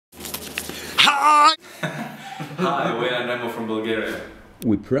Hi, we are NEMO from Bulgaria.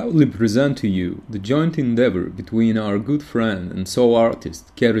 We proudly present to you the joint endeavor between our good friend and soul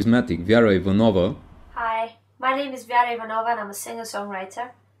artist, charismatic Viara Ivanova. Hi, my name is Viara Ivanova and I'm a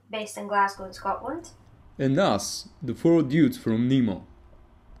singer-songwriter based in Glasgow in Scotland. And us, the four dudes from NEMO.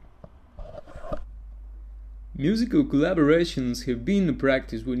 Musical collaborations have been the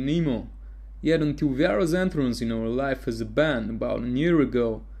practice with NEMO, yet until Viara's entrance in our life as a band about a year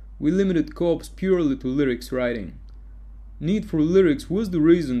ago, we limited Corps purely to lyrics writing. Need for lyrics was the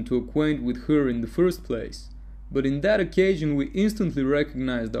reason to acquaint with her in the first place, but in that occasion we instantly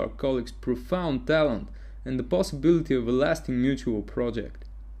recognized our colleague's profound talent and the possibility of a lasting mutual project.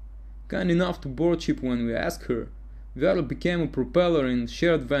 Kind enough to boardship when we asked her, Viara became a propeller in the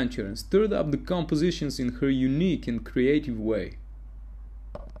shared venture and stirred up the compositions in her unique and creative way.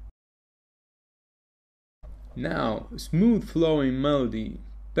 Now, a smooth flowing melody,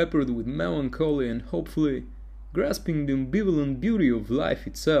 peppered with melancholy and hopefully grasping the ambivalent beauty of life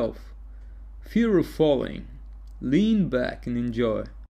itself. Fear of falling. Lean back and enjoy.